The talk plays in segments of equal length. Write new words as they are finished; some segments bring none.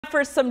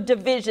For some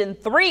Division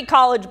III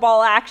college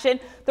ball action,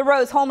 the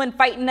Rose-Hulman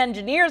Fighting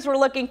Engineers were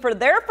looking for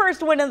their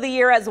first win of the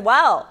year as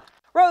well.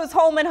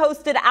 Rose-Hulman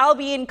hosted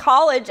Albion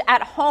College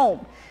at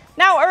home.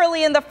 Now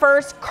early in the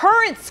first,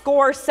 current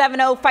score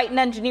 7-0 Fighting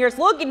Engineers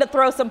looking to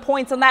throw some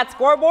points on that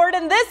scoreboard,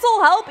 and this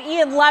will help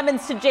Ian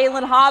Lemons to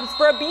Jalen Hobbs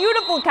for a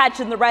beautiful catch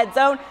in the red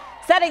zone,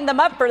 setting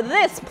them up for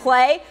this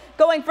play.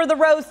 Going for the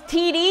Rose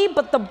TD,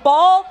 but the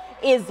ball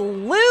is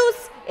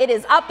loose. It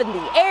is up in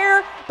the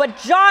air, but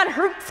John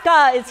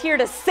Hrutska is here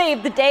to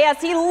save the day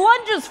as he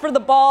lunges for the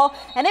ball,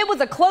 and it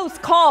was a close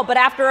call, but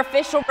after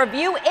official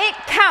review, it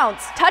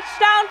counts.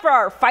 Touchdown for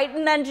our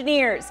Fighting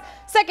Engineers.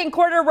 Second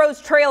quarter,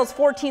 Rose trails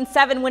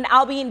 14-7 when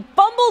Albion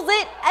fumbles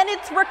it, and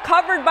it's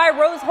recovered by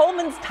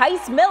Rose-Hulman's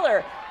Tice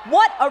Miller.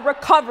 What a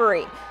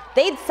recovery.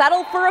 They'd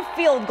settle for a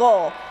field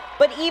goal.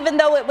 But even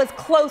though it was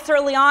close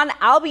early on,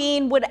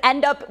 Albion would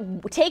end up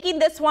taking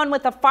this one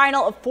with a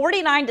final of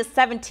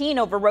 49-17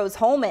 over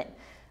Rose-Hulman.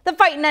 The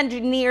Fighting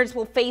Engineers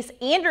will face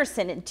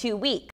Anderson in 2 weeks.